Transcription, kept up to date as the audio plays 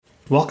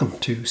Welcome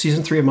to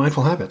Season 3 of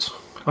Mindful Habits.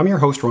 I'm your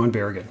host, Ron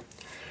Berrigan.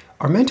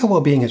 Our mental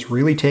well-being has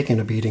really taken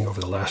a beating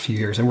over the last few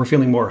years, and we're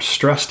feeling more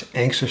stressed,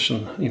 anxious,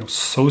 and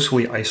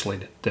socially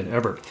isolated than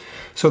ever.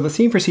 So the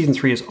theme for Season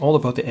 3 is all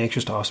about the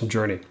anxious to awesome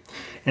journey.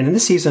 And in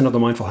this season of the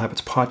Mindful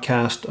Habits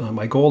podcast,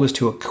 my goal is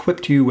to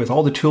equip you with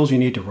all the tools you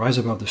need to rise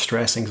above the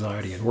stress,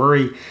 anxiety, and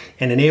worry,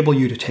 and enable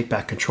you to take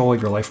back control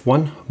of your life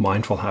one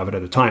mindful habit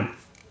at a time.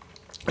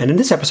 And in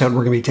this episode,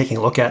 we're going to be taking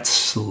a look at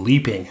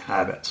sleeping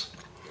habits.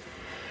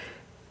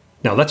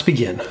 Now let's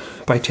begin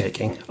by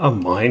taking a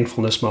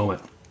mindfulness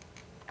moment.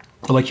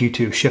 I'd like you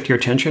to shift your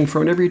attention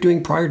from whatever you're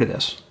doing prior to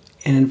this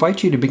and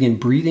invite you to begin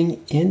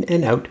breathing in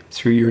and out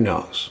through your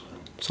nose.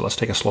 So let's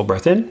take a slow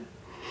breath in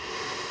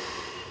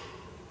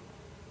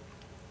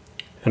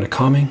and a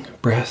calming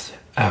breath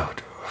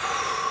out.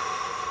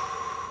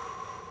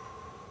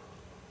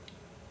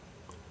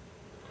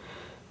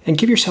 And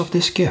give yourself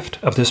this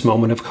gift of this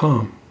moment of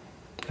calm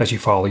as you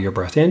follow your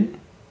breath in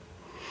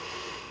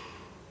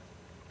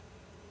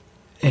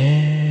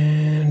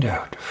and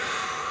out.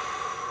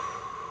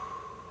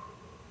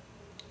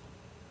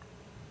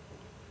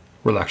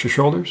 Relax your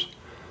shoulders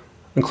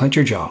and clench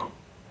your jaw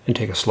and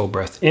take a slow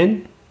breath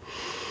in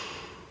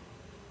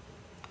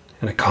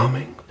and a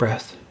calming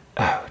breath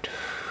out.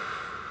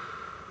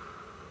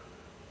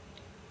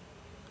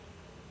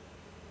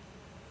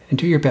 And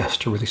do your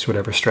best to release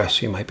whatever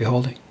stress you might be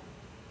holding.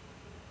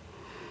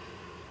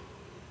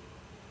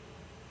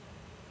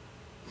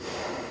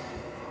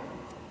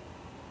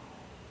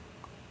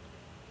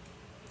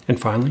 And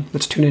finally,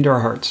 let's tune into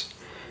our hearts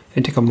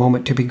and take a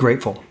moment to be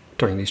grateful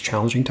during these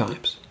challenging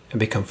times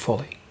and become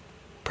fully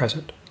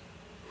present.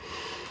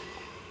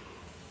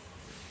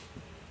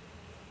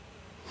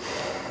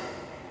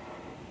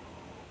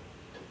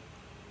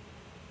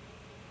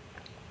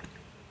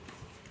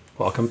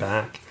 Welcome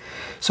back.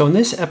 So in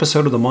this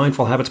episode of the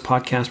Mindful Habits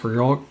podcast, we're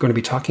all going to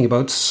be talking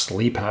about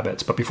sleep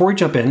habits. But before we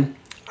jump in,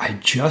 I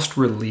just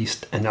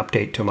released an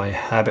update to my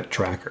habit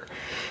tracker.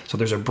 So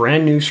there's a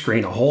brand new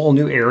screen, a whole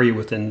new area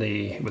within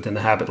the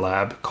Habit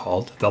Lab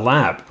called the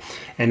Lab.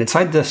 And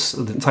inside this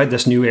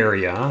new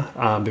area,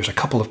 there's a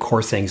couple of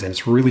core things, and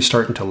it's really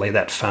starting to lay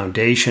that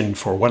foundation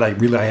for what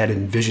I had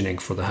envisioning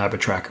for the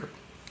habit tracker.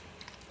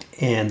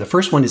 And the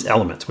first one is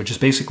Elements, which is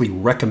basically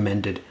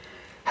recommended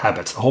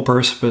habits. The whole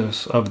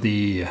purpose of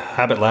the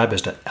Habit Lab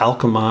is to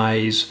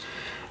alchemize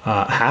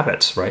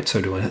habits, right?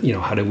 So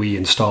how do we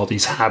install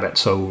these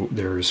habits? So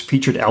there's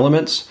featured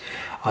elements.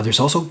 There's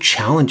also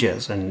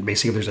challenges, and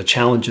basically there's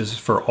challenges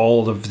for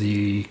all of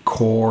the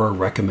core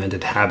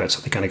recommended habits.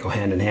 So they kind of go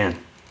hand in hand.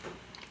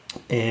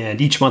 And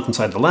each month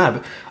inside the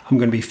lab, I'm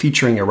going to be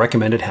featuring a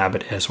recommended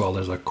habit as well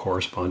as a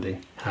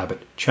corresponding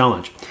habit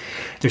challenge.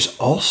 There's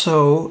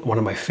also one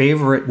of my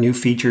favorite new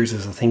features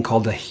is a thing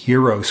called the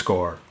Hero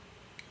Score,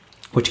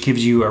 which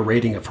gives you a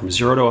rating of from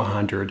 0 to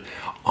 100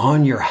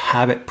 on your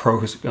habit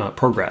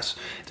progress.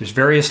 There's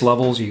various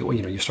levels.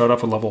 You start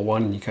off with level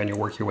 1 and you kind of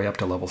work your way up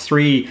to level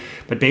 3.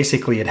 But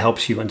basically, it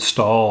helps you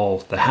install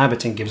the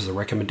habits and gives the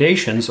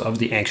recommendations of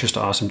the anxious to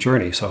awesome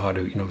journey. So how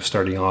to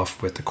starting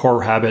off with the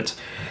core habits,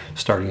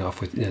 starting off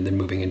with and then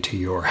moving into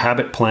your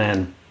habit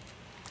plan,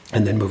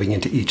 and then moving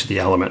into each of the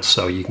elements.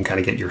 So you can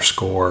kind of get your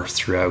score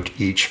throughout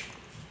each.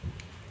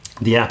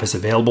 The app is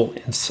available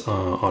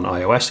on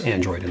iOS,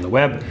 Android, and the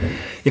web.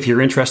 If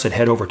you're interested,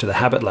 head over to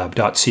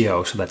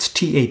thehabitlab.co. So that's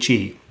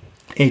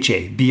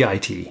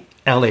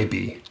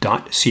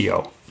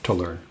TheHabitlab.co to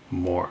learn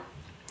more.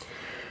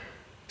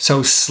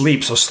 So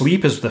sleep.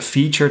 Sleep is the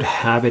featured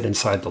habit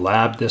inside the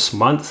lab this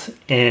month.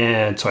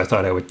 And so I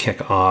thought I would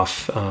kick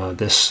off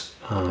this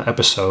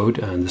episode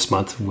this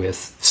month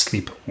with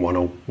Sleep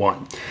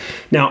 101.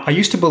 Now, I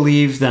used to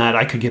believe that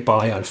I could get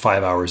by on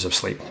 5 hours of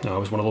sleep. I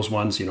was one of those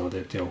ones,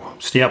 that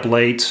stay up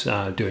late,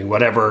 doing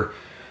whatever,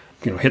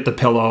 hit the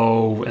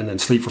pillow and then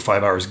sleep for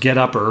 5 hours, get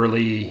up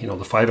early,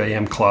 the 5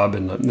 a.m. club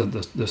and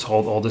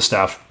all this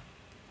stuff.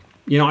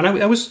 And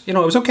I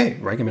was okay,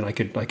 right? I mean, I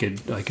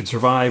could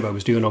survive. I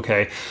was doing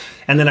okay,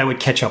 and then I would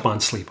catch up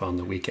on sleep on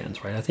the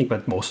weekends, right? I think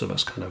that most of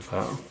us kind of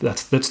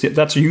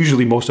that's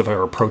usually most of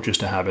our approaches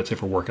to habits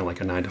if we're working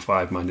like a 9 to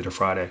 5, Monday to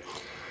Friday.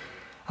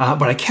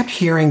 But I kept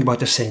hearing about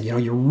this saying,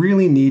 you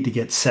really need to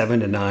get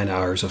 7 to 9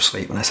 hours of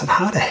sleep, and I said,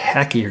 how the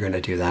heck are you going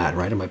to do that,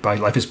 right? And my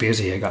life is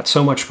busy. I got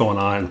so much going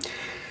on.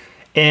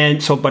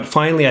 And so, but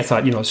finally, I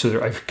thought,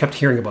 I kept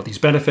hearing about these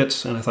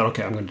benefits, and I thought,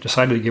 okay, I'm going to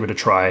decide to give it a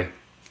try.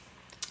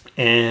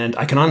 And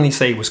I can honestly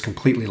say it was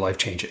completely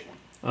life-changing.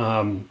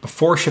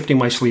 Before shifting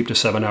my sleep to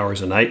 7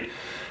 hours a night,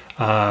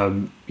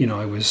 it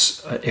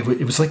was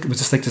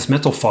just like this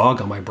mental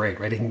fog on my brain,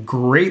 right? It can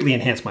greatly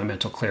enhance my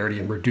mental clarity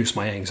and reduce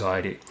my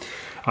anxiety.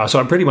 So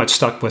I'm pretty much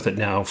stuck with it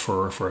now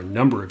for a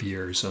number of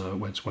years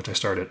once I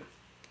started.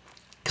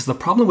 Because the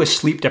problem with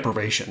sleep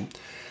deprivation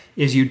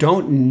is you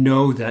don't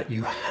know that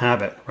you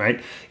have it, right?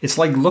 It's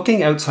like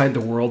looking outside the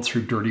world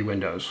through dirty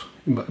windows,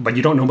 but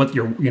you don't know what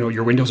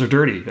your windows are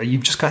dirty.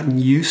 You've just gotten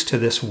used to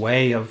this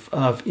way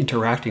of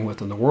interacting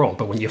within the world.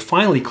 But when you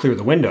finally clear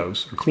the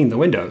windows or clean the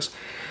windows,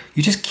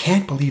 you just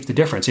can't believe the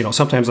difference.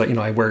 Sometimes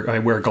I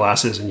wear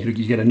glasses, and you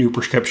get a new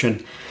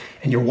prescription,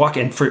 and you're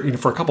walking for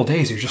a couple of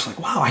days, you're just like,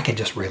 wow, I can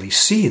just really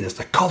see this,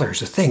 the colors,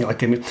 the thing.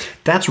 Like, I mean,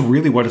 that's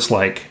really what it's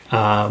like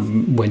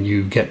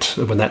when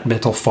that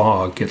mental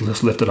fog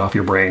gets lifted off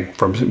your brain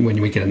from when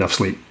you get enough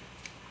sleep.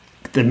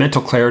 The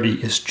mental clarity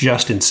is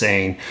just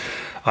insane.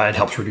 It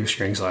helps reduce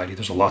your anxiety.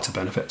 There's lots of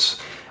benefits.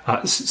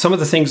 Some of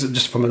the things that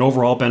just from an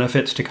overall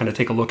benefits to kind of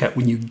take a look at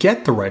when you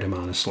get the right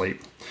amount of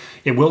sleep,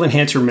 it will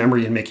enhance your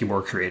memory and make you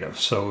more creative.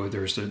 So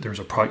there's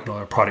a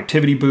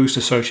productivity boost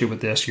associated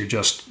with this. You're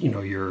just,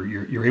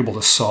 you're able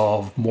to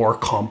solve more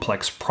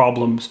complex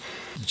problems.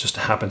 It just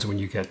happens when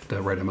you get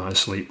the right amount of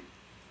sleep.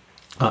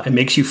 It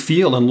makes you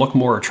feel and look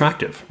more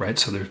attractive, right?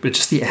 So it's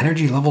just the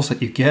energy levels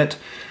that you get,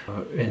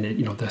 and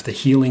the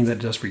healing that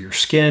it does for your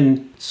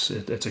skin.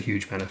 It's a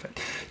huge benefit.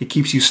 It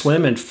keeps you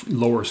slim and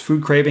lowers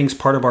food cravings.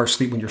 Part of our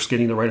sleep, when you're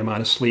getting the right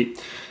amount of sleep,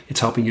 it's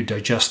helping you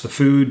digest the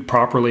food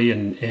properly.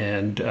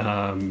 And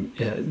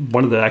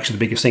one of the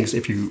biggest things,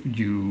 if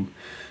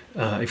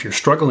you're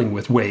struggling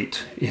with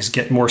weight, is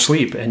get more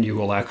sleep, and you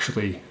will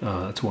actually.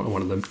 It's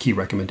one of the key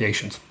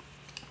recommendations.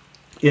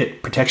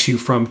 It protects you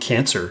from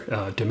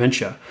cancer,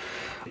 dementia.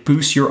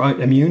 Boosts your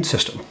immune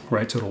system,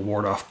 right? So it'll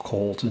ward off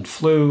colds and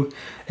flu.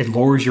 It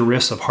lowers your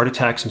risk of heart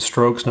attacks and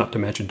strokes, not to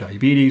mention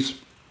diabetes.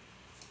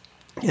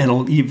 And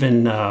it'll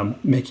even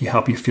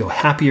help you feel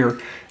happier,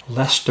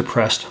 less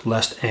depressed,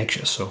 less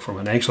anxious. So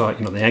from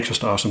the anxious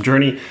to awesome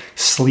journey,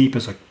 sleep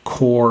is a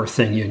core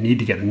thing. You need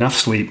to get enough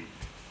sleep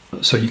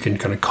so you can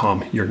kind of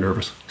calm your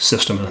nervous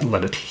system and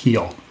let it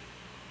heal.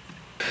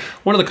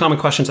 One of the common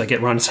questions I get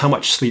around is how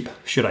much sleep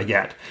should I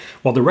get?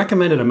 Well, the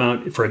recommended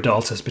amount for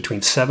adults is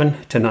between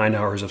 7 to 9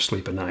 hours of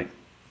sleep a night.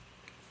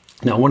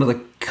 Now, one of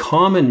the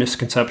common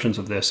misconceptions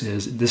of this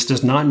is this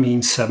does not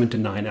mean 7 to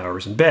 9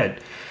 hours in bed.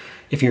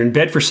 If you're in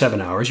bed for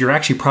 7 hours, you're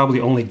actually probably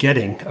only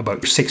getting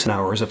about 6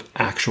 hours of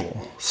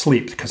actual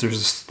sleep, because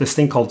there's this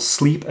thing called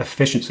sleep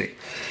efficiency.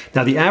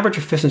 Now, the average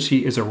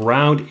efficiency is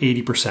around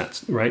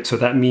 80%, right? So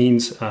that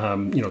means,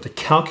 to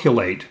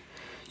calculate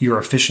your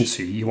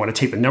efficiency, you want to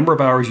take the number of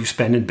hours you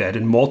spend in bed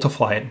and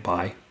multiply it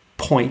by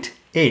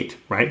 0.8,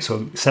 right?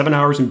 So 7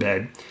 hours in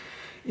bed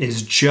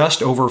is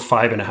just over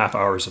 5.5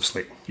 hours of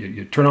sleep.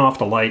 You turn off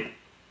the light,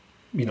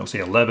 say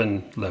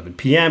 11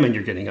 p.m. and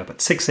you're getting up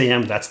at 6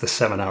 a.m. That's the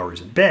 7 hours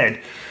in bed.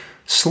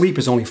 Sleep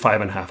is only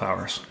 5.5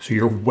 hours. So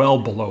you're well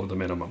below the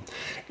minimum.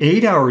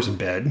 8 hours in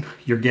bed,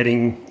 you're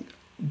getting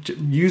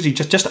usually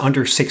just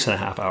under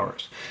 6.5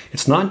 hours.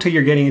 It's not until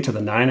you're getting into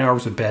the 9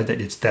 hours of bed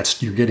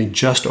that you're getting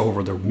just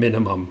over the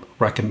minimum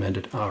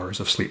recommended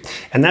hours of sleep.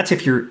 And that's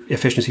if your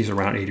efficiency is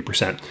around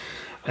 80%.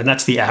 And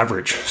that's the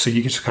average. So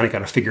you just kind of got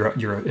to figure out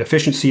your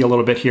efficiency a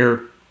little bit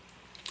here.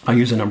 I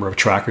use a number of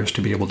trackers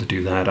to be able to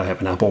do that. I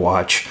have an Apple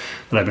Watch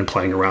that I've been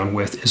playing around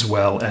with, as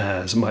well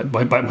as my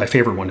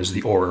favorite one is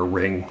the Oura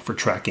Ring for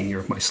tracking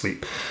my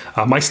sleep.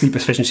 My sleep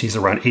efficiency is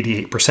around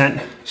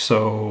 88%,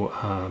 so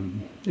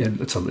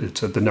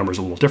the number's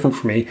a little different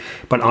for me,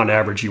 but on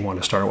average you want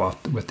to start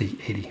off with the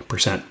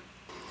 80%.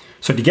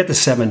 So to get the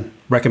 7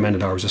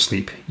 recommended hours of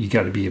sleep, you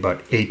got to be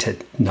about 8 to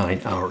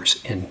 9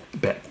 hours in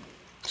bed.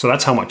 So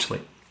that's how much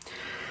sleep.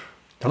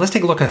 Now let's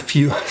take a look at a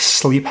few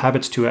sleep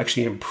habits to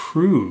actually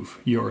improve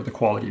the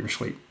quality of your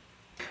sleep.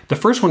 The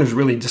first one is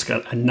really just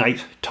a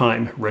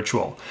nighttime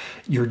ritual.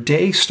 Your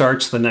day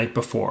starts the night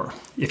before.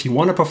 If you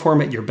want to perform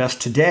at your best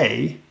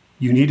today,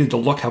 you needed to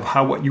look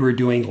at what you were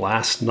doing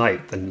last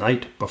night, the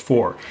night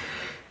before.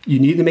 You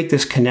need to make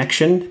this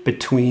connection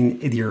between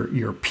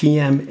your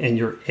PM and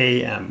your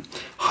AM.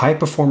 High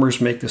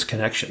performers make this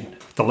connection.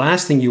 The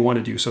last thing you want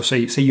to do, so say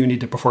you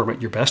need to perform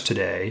at your best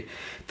today,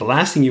 the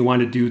last thing you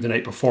want to do the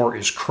night before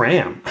is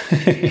cram,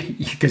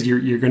 because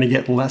you're going to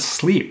get less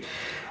sleep.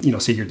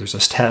 Say there's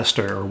this test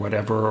or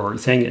whatever or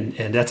thing,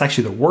 and that's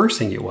actually the worst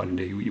thing you want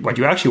to do. What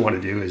you actually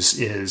want to do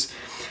is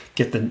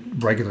get the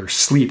regular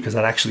sleep, because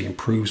that actually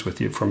improves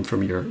with you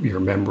from your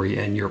memory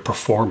and your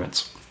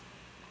performance.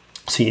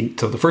 So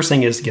the first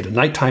thing is get a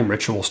nighttime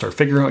ritual, start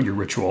figuring out your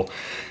ritual,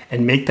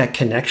 and make that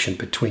connection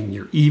between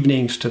your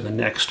evenings to the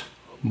next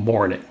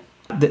morning.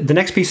 The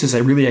next piece is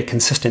really a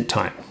consistent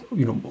time.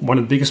 One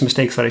of the biggest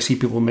mistakes that I see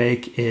people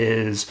make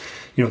is,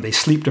 they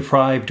sleep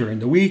deprived during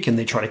the week and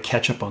they try to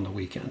catch up on the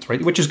weekends,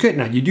 right? Which is good.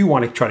 Now, you do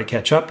want to try to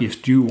catch up. You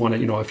do want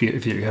to,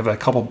 if you have a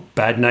couple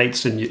bad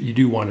nights and you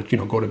do want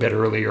to, go to bed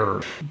early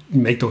or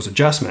make those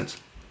adjustments.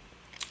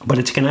 But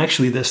it's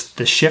actually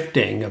the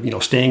shifting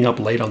of, staying up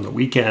late on the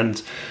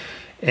weekends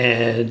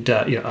and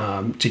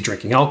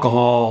drinking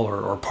alcohol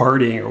or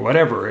partying or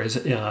whatever is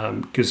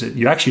because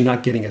you're actually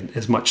not getting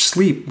as much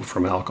sleep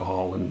from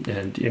alcohol and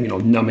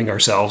numbing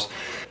ourselves.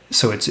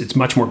 So it's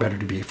much more better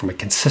to be from a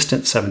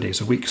consistent 7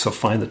 days a week. So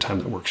find the time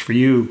that works for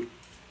you,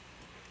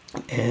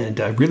 and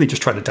really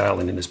just try to dial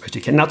in as best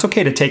you can. Now it's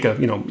okay to take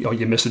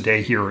you miss a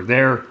day here or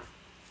there,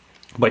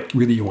 but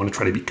really you want to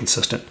try to be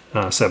consistent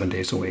 7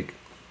 days a week.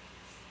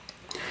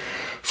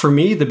 For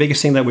me, the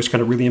biggest thing that was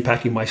kind of really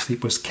impacting my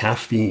sleep was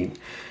caffeine.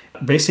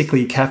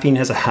 Basically, caffeine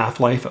has a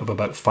half-life of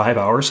about 5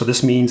 hours. So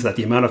this means that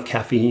the amount of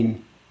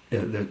caffeine,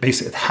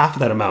 basically half of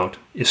that amount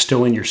is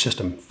still in your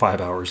system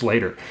 5 hours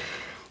later.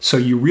 So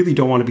you really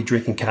don't want to be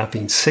drinking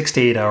caffeine 6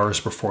 to 8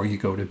 hours before you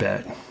go to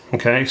bed.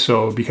 Okay,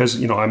 so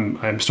because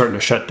I'm starting to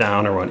shut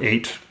down around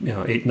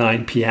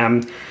 9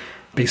 p.m.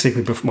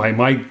 Basically,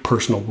 my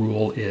personal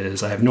rule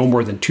is I have no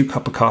more than 2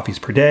 cups of coffees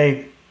per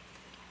day,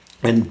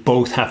 and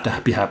both have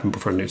to be happening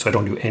before noon. So I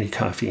don't do any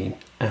caffeine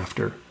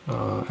after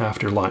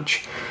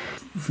lunch.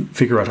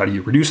 Figure out how do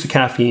you reduce the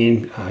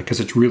caffeine because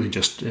it's really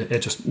just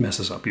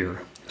messes up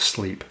your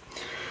sleep.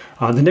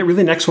 The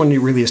really next one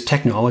really is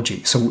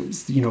technology. So,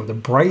 the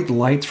bright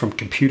lights from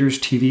computers,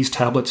 TVs,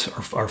 tablets,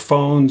 our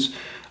phones,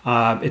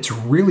 it's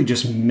really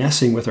just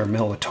messing with our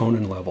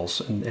melatonin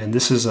levels. And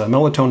this is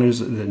melatonin is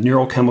the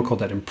neurochemical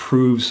that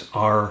improves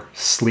our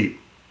sleep.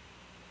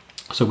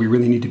 So we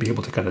really need to be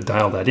able to kind of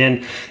dial that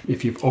in.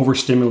 If you've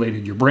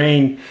overstimulated your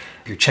brain,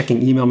 you're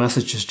checking email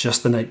messages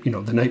just the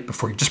night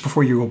before, just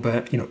before you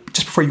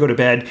go to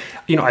bed.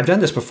 I've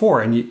done this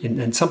before,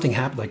 and something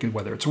happened, like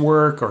whether it's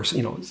work or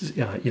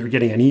you're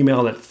getting an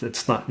email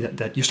that's not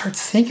that you start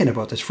thinking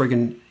about this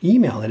friggin'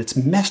 email and it's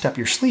messed up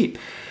your sleep.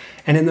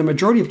 And in the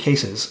majority of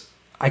cases,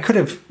 I could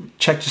have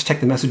checked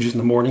the messages in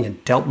the morning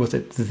and dealt with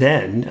it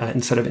then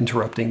instead of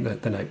interrupting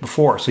the night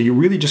before. So you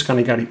really just kind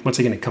of got to, once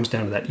again, it comes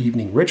down to that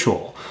evening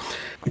ritual.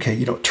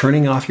 Okay,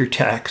 turning off your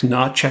text,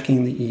 not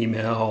checking the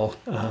email,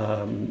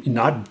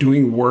 not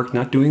doing work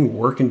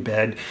in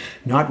bed,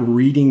 not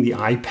reading the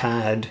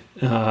iPad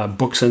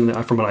books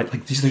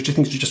these are just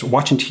things. You're just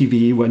watching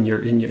TV when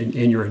you're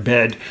in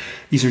bed.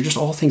 These are just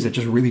all things that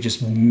just really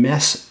just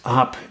mess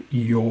up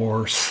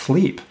your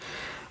sleep.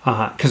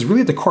 Because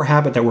really the core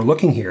habit that we're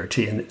looking here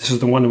to, and this is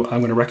the one I'm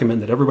going to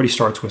recommend that everybody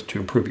starts with to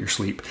improve your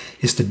sleep,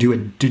 is to do a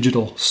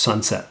digital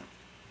sunset.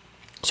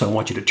 So I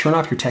want you to turn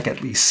off your tech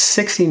at least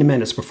 16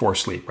 minutes before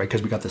sleep, right?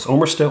 Because we got this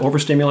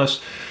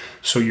overstimulus.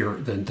 So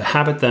the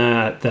habit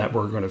that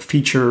we're going to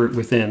feature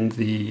within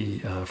the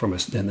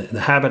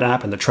habit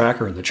app and the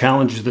tracker and the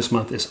challenges this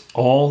month is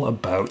all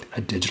about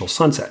a digital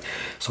sunset.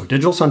 So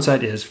digital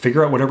sunset is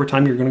figure out whatever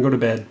time you're going to go to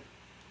bed,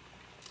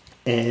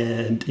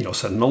 and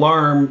set an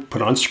alarm,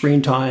 put on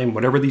screen time,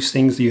 whatever these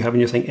things that you have in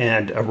your thing,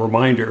 and a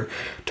reminder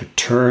to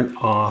turn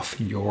off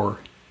your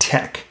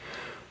tech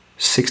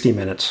 60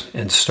 minutes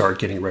and start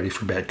getting ready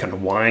for bed. Kind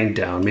of wind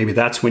down. Maybe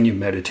that's when you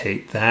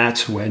meditate.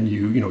 That's when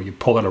you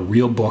pull out a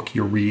real book,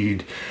 you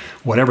read,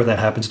 whatever that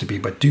happens to be,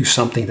 but do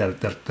something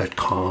that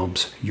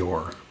calms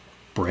your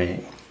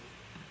brain.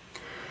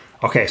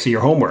 Okay, so your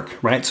homework,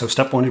 right? So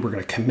step 1 is we're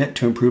going to commit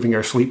to improving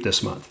our sleep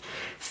this month.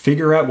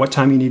 Figure out what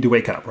time you need to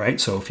wake up,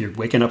 right? So if you're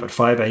waking up at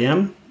 5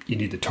 a.m., you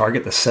need to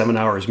target the 7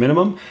 hours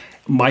minimum.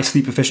 My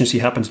sleep efficiency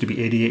happens to be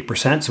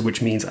 88%, so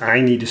which means I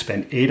need to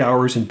spend 8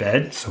 hours in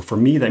bed. So for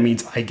me, that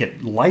means I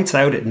get lights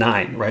out at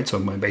 9, right? So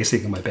my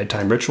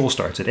bedtime ritual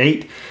starts at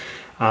 8,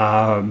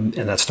 and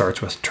that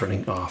starts with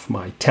turning off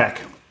my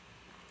tech.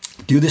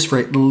 Do this for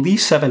at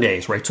least 7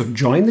 days, right? So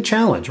join the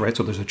challenge, right?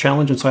 So there's a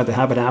challenge inside the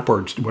Habit app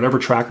or whatever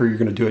tracker you're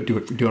going to do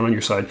it on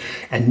your side,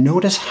 and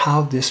notice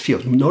how this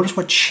feels. Notice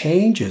what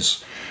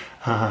changes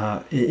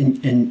from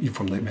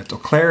the mental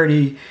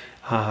clarity.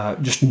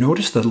 Just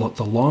notice the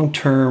long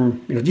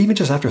term. Even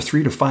just after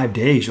 3 to 5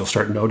 days, you'll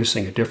start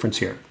noticing a difference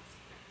here.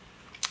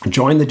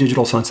 Join the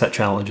Digital Sunset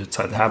Challenge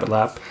inside the Habit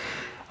Lab.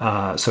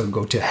 So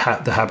go to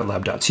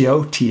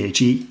thehabitlab.co,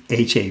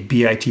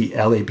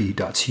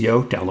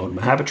 thehabitlab.co, download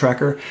my habit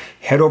tracker,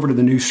 head over to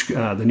the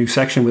new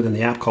section within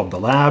the app called The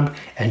Lab,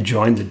 and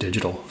join the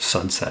Digital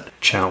Sunset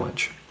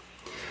Challenge.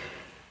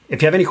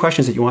 If you have any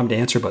questions that you want me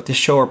to answer about this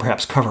show or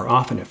perhaps cover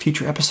off in a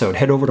future episode,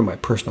 head over to my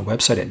personal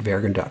website at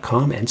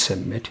vergen.com and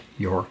submit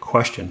your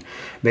question.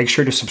 Make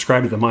sure to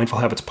subscribe to the Mindful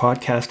Habits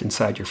podcast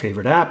inside your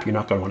favorite app. You're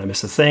not going to want to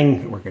miss a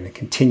thing. We're going to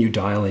continue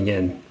dialing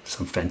in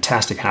some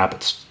fantastic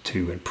habits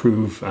to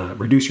improve,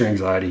 reduce your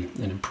anxiety,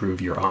 and improve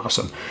your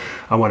awesome.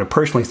 I want to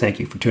personally thank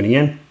you for tuning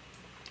in,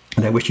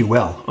 and I wish you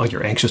well on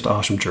your anxious to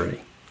awesome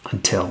journey.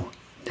 Until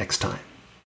next time.